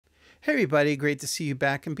Hey everybody, great to see you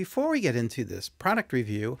back. And before we get into this product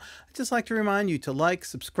review, I'd just like to remind you to like,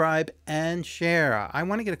 subscribe, and share. I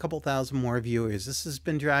want to get a couple thousand more viewers. This has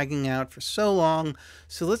been dragging out for so long,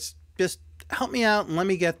 so let's just help me out and let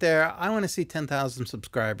me get there. I want to see 10,000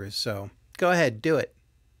 subscribers, so go ahead, do it.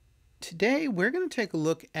 Today we're going to take a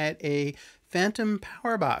look at a phantom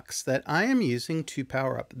power box that I am using to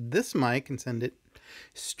power up this mic and send it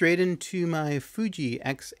straight into my Fuji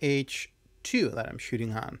XH2 that I'm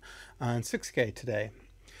shooting on 6K today.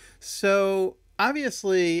 So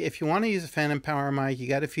obviously, if you want to use a phantom power mic, you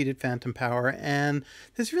got to feed it phantom power, and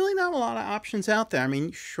there's really not a lot of options out there. I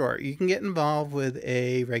mean, sure, you can get involved with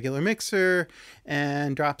a regular mixer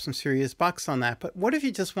and drop some serious bucks on that, but what if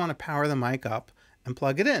you just want to power the mic up and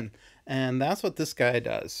plug it in? And that's what this guy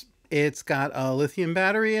does. It's got a lithium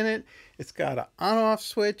battery in it, it's got an on-off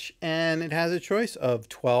switch, and it has a choice of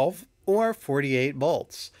 12 or 48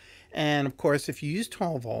 volts. And of course, if you use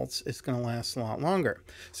 12 volts, it's going to last a lot longer.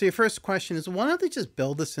 So your first question is, why don't they just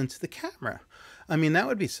build this into the camera? I mean, that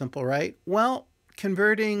would be simple, right? Well,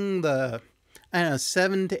 converting the,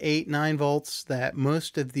 7 to 8, 9 volts that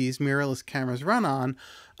most of these mirrorless cameras run on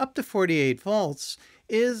up to 48 volts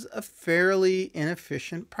is a fairly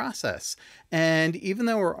inefficient process. And even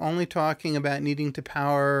though we're only talking about needing to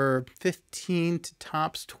power 15 to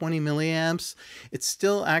tops 20 milliamps, it's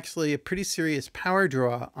still actually a pretty serious power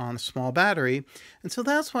draw on a small battery. And so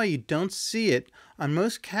that's why you don't see it on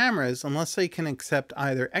most cameras unless they can accept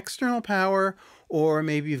either external power, or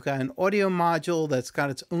maybe you've got an audio module that's got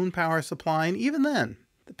its own power supply. And even then,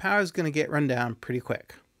 the power is going to get run down pretty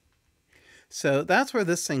quick. So that's where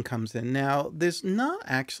this thing comes in. Now, there's not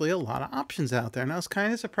actually a lot of options out there, and I was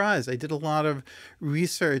kind of surprised. I did a lot of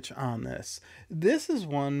research on this. This is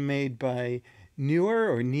one made by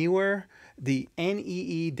Neewer, the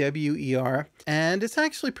Neewer, and it's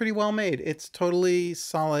actually pretty well made. It's totally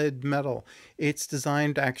solid metal. It's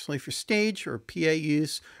designed actually for stage or PA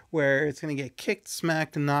use, where it's going to get kicked,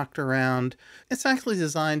 smacked, and knocked around. It's actually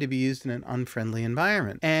designed to be used in an unfriendly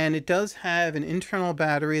environment. And it does have an internal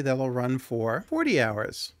battery that'll run for 40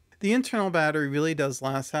 hours. The internal battery really does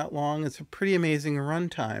last that long. It's a pretty amazing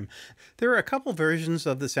runtime. There are a couple versions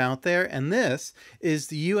of this out there, and this is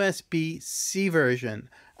the USB-C version.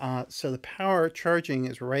 So the power charging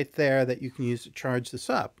is right there that you can use to charge this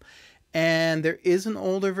up. And there is an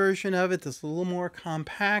older version of it that's a little more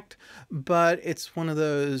compact, but it's one of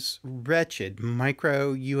those wretched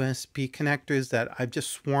micro USB connectors that I've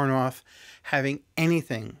just sworn off having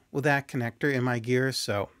anything with that connector in my gear.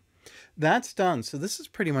 So that's done. So this is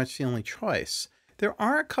pretty much the only choice. There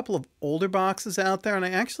are a couple of older boxes out there, and I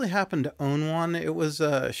actually happen to own one. It was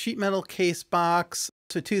a sheet metal case box.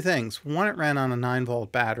 So two things. One, it ran on a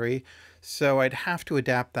 9-volt battery, so I'd have to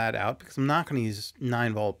adapt that out because I'm not going to use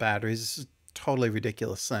 9-volt batteries. This is a totally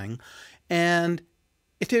ridiculous thing. And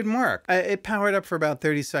it didn't work. It powered up for about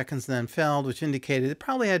 30 seconds and then failed, which indicated it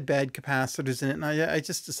probably had bad capacitors in it. And I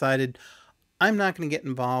just decided I'm not going to get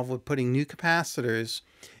involved with putting new capacitors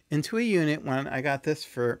into a unit when I got this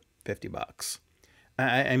for 50 bucks.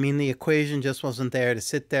 I mean, the equation just wasn't there to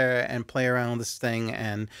sit there and play around with this thing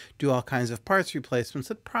and do all kinds of parts replacements.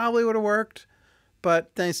 It probably would have worked,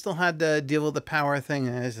 but then I still had to deal with the power thing,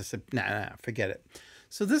 and I just said, nah, forget it.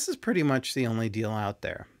 So this is pretty much the only deal out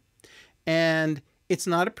there. And it's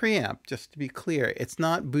not a preamp, just to be clear. It's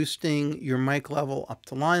not boosting your mic level up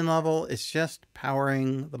to line level. It's just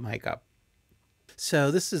powering the mic up.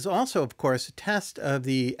 So this is also, of course, a test of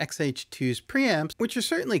the XH2's preamps, which are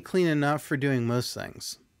certainly clean enough for doing most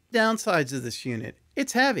things. Downsides of this unit: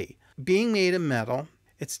 it's heavy. Being made of metal,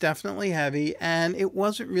 it's definitely heavy, and it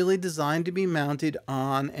wasn't really designed to be mounted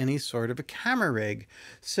on any sort of a camera rig.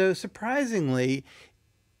 So surprisingly,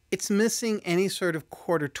 it's missing any sort of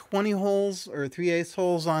 1/4-20 holes or 3/8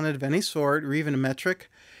 holes on it of any sort, or even a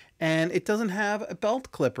metric. And it doesn't have a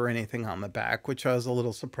belt clip or anything on the back, which I was a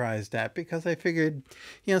little surprised at, because I figured,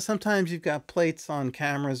 sometimes you've got plates on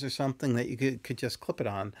cameras or something that you could just clip it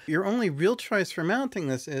on. Your only real choice for mounting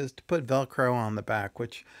this is to put Velcro on the back,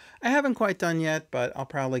 which I haven't quite done yet, but I'll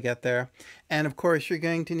probably get there. And of course, you're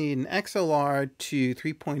going to need an XLR to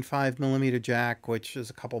 3.5 millimeter jack, which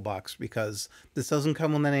is a couple bucks, because this doesn't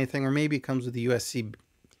come with anything, or maybe it comes with the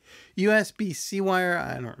USB-C wire.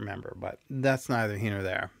 I don't remember, but that's neither here nor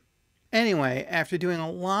there. Anyway, after doing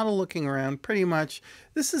a lot of looking around, pretty much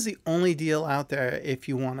this is the only deal out there if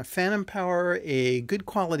you want a phantom power, a good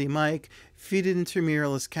quality mic, feed it into a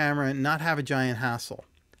mirrorless camera, and not have a giant hassle.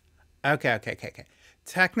 Okay.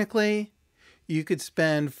 Technically, you could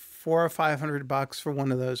spend $400 or $500 for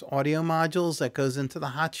one of those audio modules that goes into the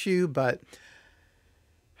hot shoe, but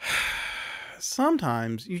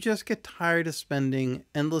Sometimes you just get tired of spending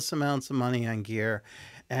endless amounts of money on gear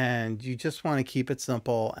and you just want to keep it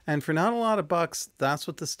simple. And for not a lot of bucks, that's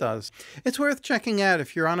what this does. It's worth checking out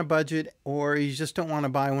if you're on a budget or you just don't want to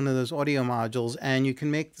buy one of those audio modules, and you can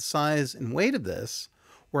make the size and weight of this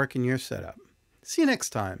work in your setup. See you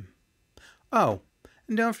next time. Oh,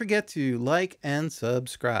 and don't forget to like and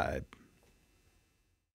subscribe.